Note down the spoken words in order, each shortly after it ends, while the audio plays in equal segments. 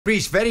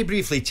Fabrice, very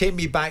briefly, take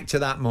me back to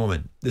that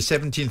moment, the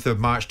 17th of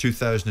March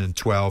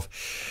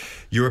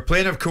 2012. You were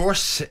playing, of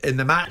course, in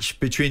the match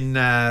between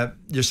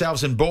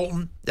yourselves and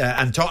Bolton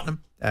and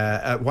Tottenham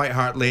at White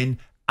Hart Lane.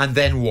 And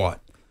then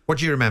what? What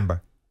do you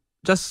remember?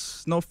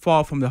 Just not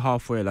far from the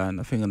halfway line,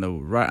 I think on the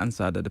right-hand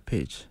side of the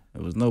pitch.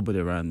 There was nobody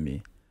around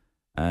me.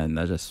 And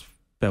I just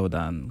fell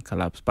down,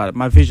 collapsed. But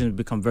my vision had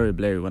become very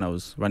blurry when I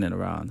was running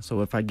around.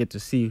 So if I get to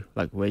see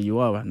like where you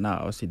are right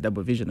now, I'll see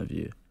double vision of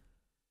you.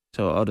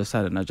 So all of a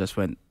sudden, I just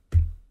went,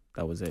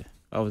 that was it.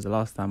 That was the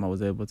last time I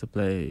was able to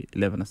play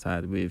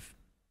 11-a-side with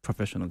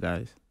professional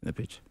guys in the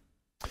pitch.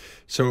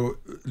 So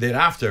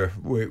thereafter,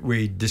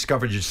 we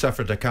discovered you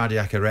suffered a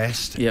cardiac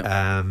arrest. Yep.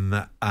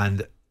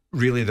 And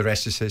really the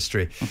rest is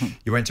history.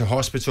 You went to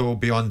hospital.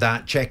 Beyond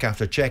that, check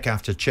after check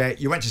after check.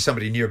 You went to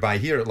somebody nearby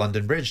here at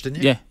London Bridge,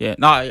 didn't you? Yeah.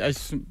 No,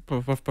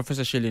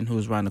 Professor Schilling,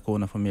 who's around the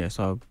corner from here.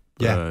 So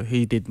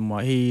he's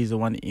the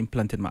one that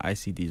implanted my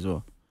ICD as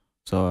well.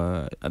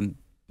 So and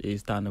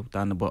he's down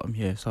the bottom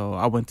here. So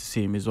I went to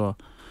see him as well,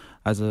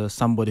 as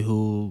somebody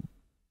who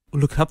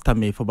looked after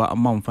me for about a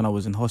month when I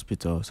was in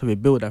hospital. So we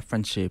built that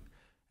friendship,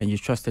 and you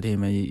trusted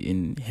him,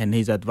 and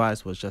his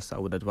advice was just, I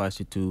would advise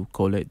you to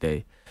call it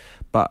day.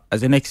 But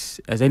as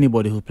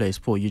anybody who plays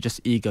sport, you're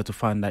just eager to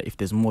find out if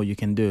there's more you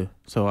can do.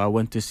 So I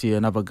went to see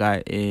another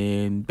guy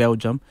in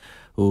Belgium,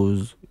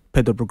 who's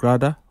Pedro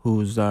Brugada,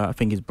 who's I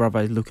think his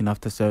brother is looking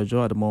after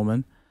Sergio at the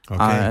moment.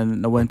 Okay.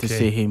 And I went to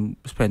see him,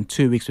 spent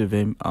 2 weeks with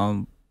him.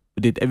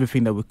 We did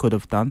everything that we could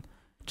have done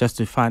just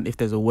to find if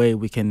there's a way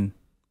we can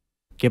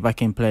get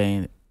back in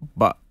playing.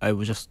 But it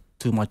was just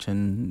too much,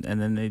 and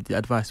then they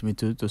advised me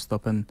to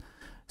stop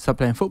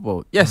playing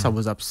football. Yes, I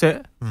was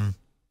upset,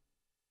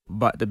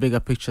 but the bigger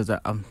picture is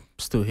that I'm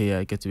still here.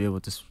 I get to be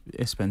able to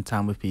spend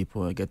time with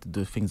people. I get to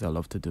do things I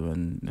love to do,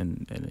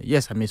 and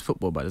yes, I miss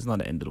football, but it's not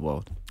the end of the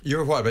world. You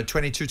were what, about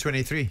 22,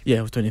 23? Yeah,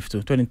 I was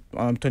 22,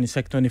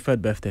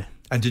 23rd birthday.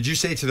 And did you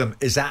say to them,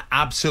 is that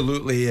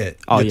absolutely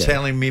it? Oh, You're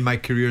telling me my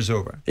career's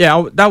over?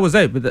 Yeah, that was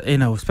it. But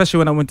especially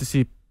when I went to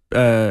see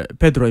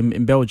Pedro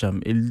in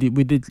Belgium,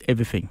 we did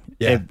everything.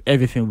 Yeah.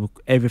 Everything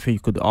you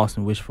could ask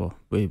and wish for.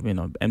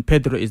 And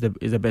Pedro is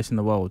the best in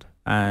the world.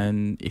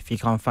 And if he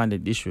can't find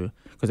an issue,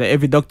 because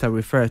every doctor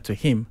referred to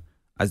him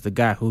as the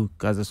guy who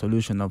has a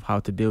solution of how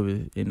to deal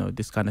with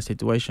this kind of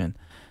situation.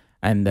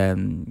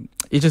 And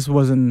it just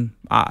wasn't.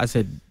 I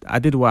said I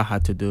did what I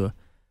had to do.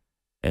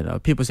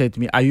 People say to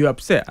me, "Are you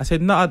upset?" I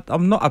said, "No,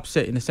 I'm not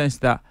upset in the sense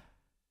that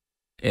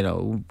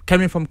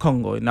coming from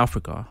Congo in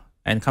Africa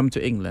and coming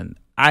to England,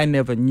 I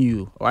never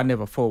knew or I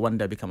never thought one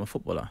day I'd become a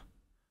footballer.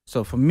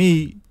 So for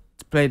me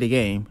to play the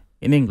game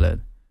in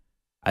England,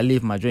 I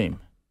live my dream.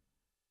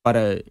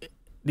 But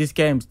this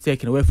game's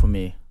taken away from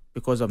me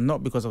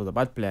not because I was a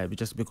bad player, but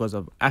just because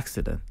of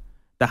accident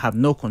that I have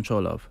no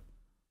control of.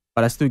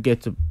 But I still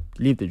get to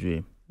live the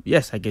dream.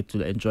 Yes, I get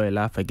to enjoy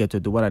life. I get to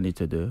do what I need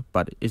to do.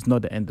 But it's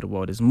not the end of the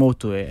world. There's more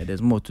to it, and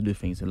there's more to do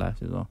things in life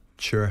as well."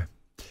 Sure.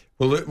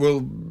 Well,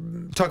 we'll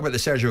talk about the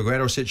Sergio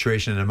Aguero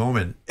situation in a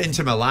moment.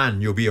 Inter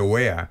Milan, you'll be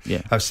aware,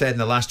 have said in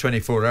the last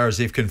 24 hours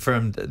they've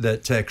confirmed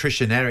that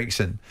Christian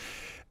Eriksen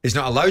is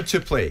not allowed to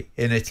play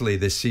in Italy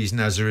this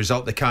season as a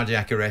result of the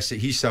cardiac arrest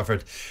that he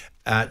suffered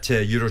at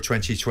Euro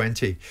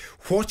 2020.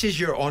 What is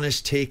your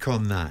honest take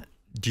on that,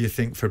 do you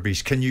think,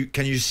 Fabrice? Can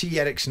you see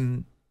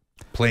Eriksen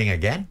playing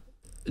again?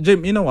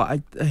 Jim, you know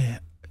what?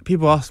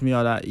 People ask me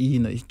all that.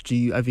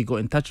 Have you got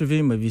in touch with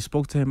him? Have you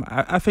spoke to him?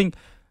 I think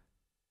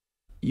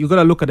you got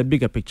to look at the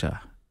bigger picture.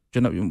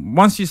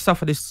 Once you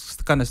suffer this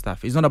kind of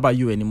stuff, it's not about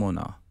you anymore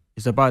now.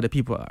 It's about the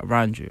people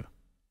around you.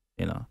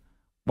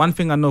 One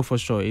thing I know for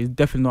sure is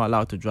definitely not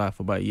allowed to drive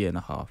for about a year and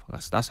a half.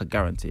 That's a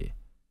guarantee.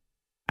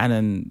 And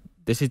then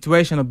the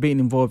situation of being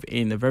involved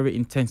in a very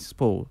intense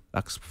sport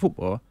like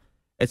football,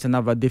 it's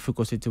another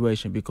difficult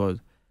situation because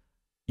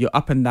you're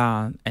up and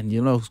down, and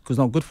it's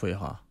not good for your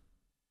heart.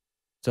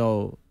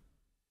 So,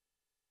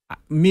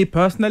 me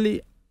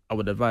personally, I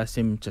would advise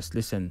him, just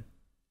listen.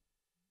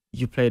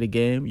 You play the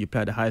game, you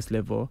play at the highest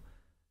level,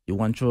 you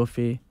won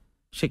trophy,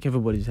 shake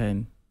everybody's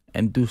hand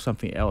and do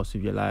something else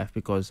with your life,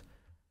 because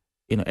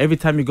every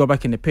time you go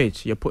back in the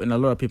pitch, you're putting a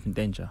lot of people in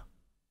danger.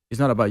 It's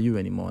not about you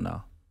anymore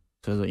now.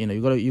 So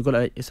you got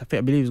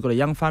I believe he's got a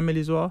young family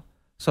as well.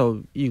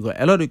 So you got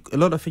a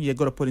lot of things you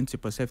got to put into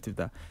perspective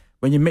that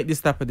when you make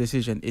this type of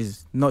decision,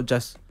 is not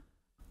just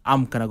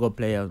I'm gonna go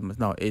play.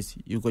 No, it's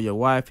you got your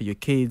wife, your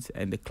kids,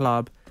 and the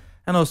club.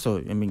 And also,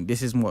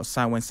 this is more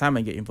when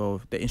Simon get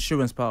involved, the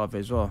insurance part of it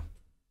as well.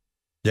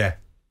 Yeah.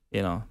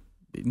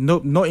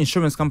 No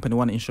insurance company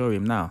want to insure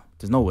him now.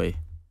 There's no way.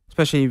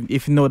 Especially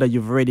if you know that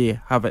you've already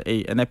have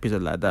an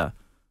episode like that.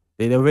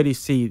 They already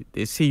see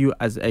you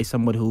as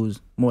somebody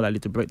who's more likely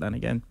to break down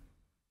again.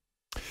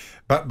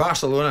 But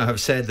Barcelona have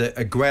said that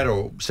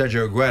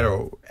Sergio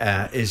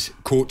Aguero is,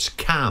 quotes,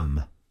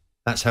 calm.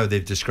 That's how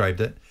they've described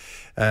it.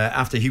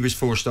 After he was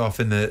forced off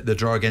in the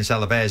draw against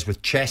Alaves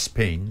with chest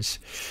pains.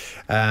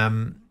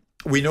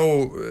 We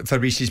know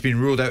Fabrice has been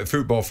ruled out of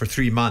football for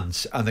 3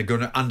 months, and they're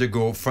going to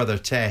undergo further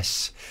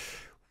tests.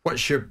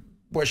 What's your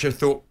What's your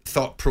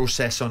thought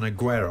process on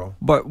Aguero?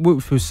 But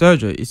with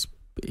Sergio,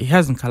 he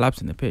hasn't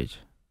collapsed in the pitch,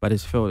 but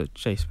it's felt a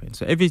chest pain.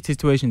 So every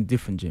situation is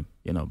different, Jim.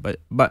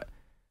 But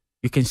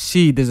you can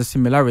see there's a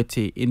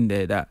similarity in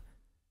there that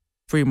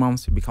 3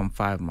 months will become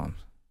 5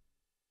 months.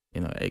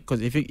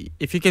 Because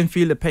if you can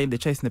feel the pain, the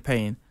chest and the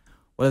pain,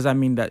 what does that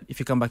mean? That if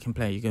you come back and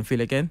play, you can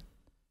feel again?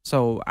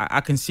 So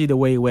I can see the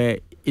way where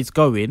it's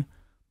going,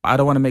 but I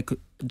don't want to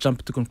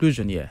jump to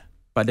conclusion yet.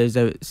 But there's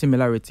a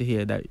similarity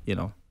here that,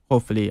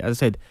 hopefully, as I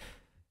said,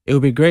 it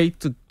would be great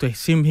to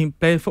see him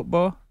play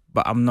football,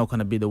 but I'm not going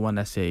to be the one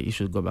that say he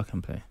should go back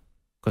and play.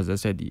 Because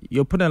as I said,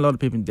 you're putting a lot of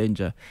people in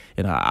danger.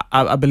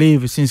 I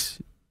believe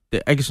since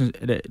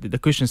the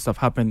Christian stuff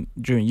happened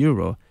during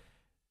Euro,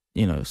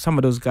 some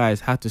of those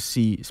guys had to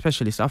see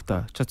specialists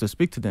after just to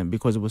speak to them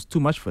because it was too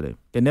much for them.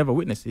 They never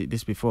witnessed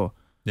this before.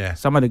 Yeah.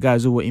 Some of the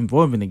guys who were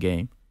involved in the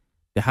game,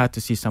 they had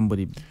to see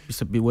somebody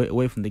be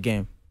away from the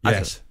game.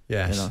 Yes.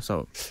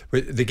 So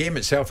but the game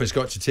itself has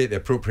got to take the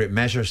appropriate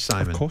measures,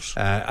 Simon. Of course.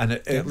 And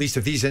at least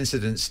if these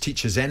incidents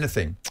teach us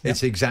anything,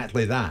 it's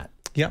exactly that.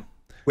 Yeah.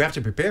 We have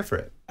to prepare for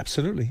it.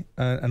 Absolutely.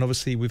 And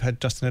obviously we've had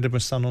Justin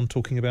Edinburgh's son on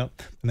talking about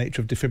the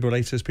nature of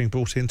defibrillators being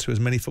brought into as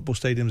many football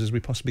stadiums as we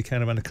possibly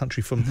can around the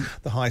country, from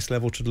the highest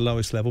level to the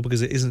lowest level,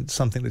 because it isn't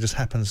something that just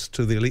happens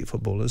to the elite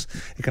footballers.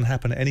 It can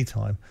happen at any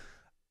time.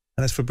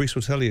 And as Fabrice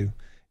will tell you,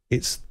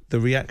 it's the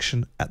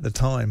reaction at the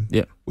time,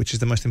 which is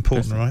the most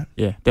important, right?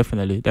 Yeah,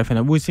 definitely.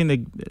 We've seen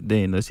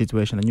the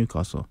situation at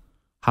Newcastle,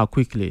 how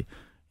quickly,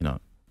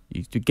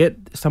 to get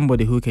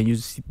somebody who can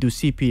do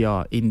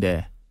CPR in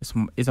there, it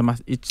makes a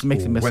massive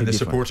difference. When the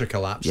supporter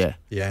collapsed. Yeah.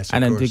 Yes,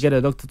 and then to get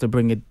a doctor to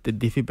bring the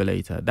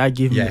defibrillator, that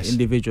gives the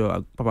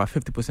individual about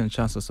 50%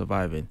 chance of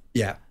surviving.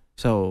 Yeah.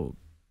 So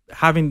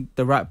having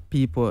the right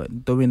people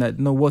doing that,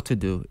 know what to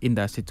do in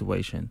that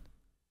situation.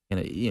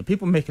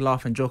 People make a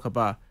laugh and joke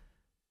about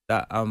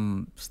that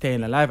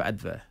staying alive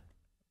advert,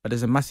 but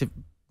there's a massive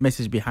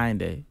message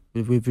behind it.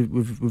 With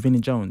Vinnie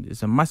Jones,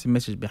 there's a massive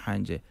message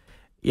behind it.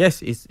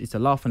 Yes, it's a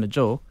laugh and a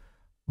joke,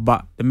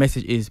 but the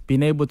message is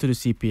being able to do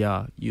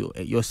CPR,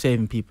 you're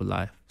saving people's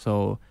life.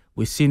 So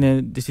we've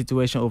seen the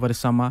situation over the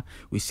summer.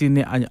 We've seen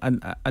it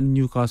at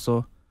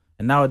Newcastle,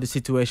 and now the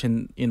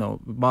situation,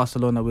 with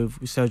Barcelona with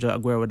Sergio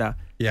Aguero, that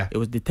it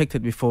was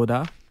detected before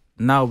that.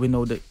 Now we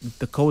know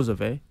the cause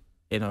of it.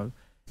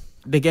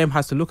 The game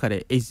has to look at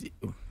it.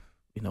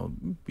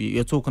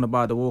 You're talking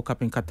about the World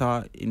Cup in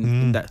Qatar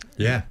in that.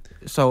 Yeah.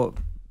 So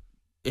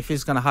if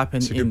it's going to happen,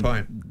 it's a good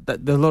point.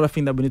 There's a lot of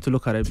things that we need to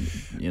look at it.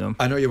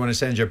 I know you want to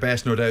send your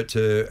best, no doubt,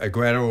 to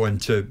Aguero and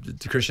to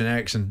Christian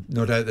Eriksen,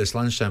 no doubt, this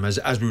lunchtime,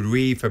 as would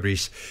we,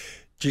 Fabrice.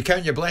 Do you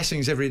count your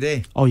blessings every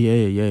day? Oh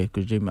yeah.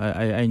 Because Jim,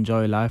 I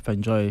enjoy life. I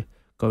enjoy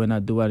going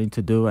out, do what I need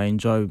to do. I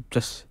enjoy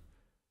just,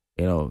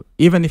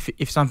 even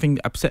if something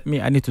upset me,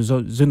 I need to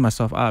zoom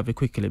myself out of it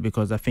quickly,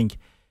 because I think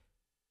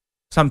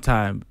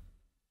sometimes,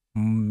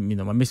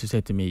 my missus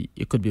said to me,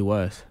 it could be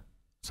worse.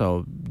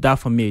 So that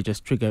for me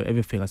just triggered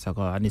everything. I was like,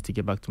 I need to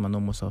get back to my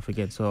normal self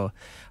again. So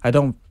I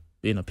don't,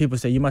 people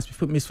say you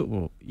must miss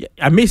football. Yeah,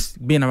 I miss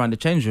being around the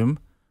change room,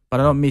 but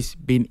I don't miss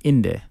being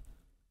in there.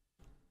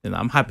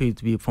 I'm happy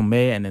to be from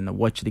there and then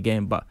watch the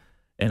game, but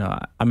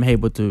I'm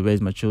able to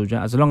raise my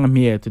children. As long as I'm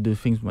here to do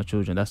things with my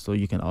children, that's all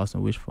you can ask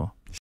and wish for.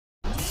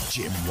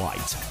 Jim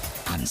White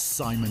and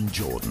Simon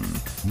Jordan,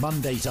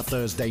 Monday to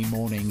Thursday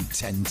morning,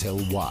 10 till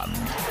 1.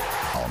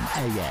 On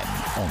AM,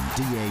 on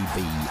DAB,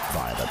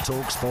 via the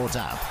talkSPORT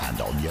app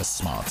and on your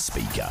smart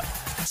speaker.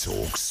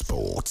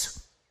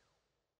 talkSPORT.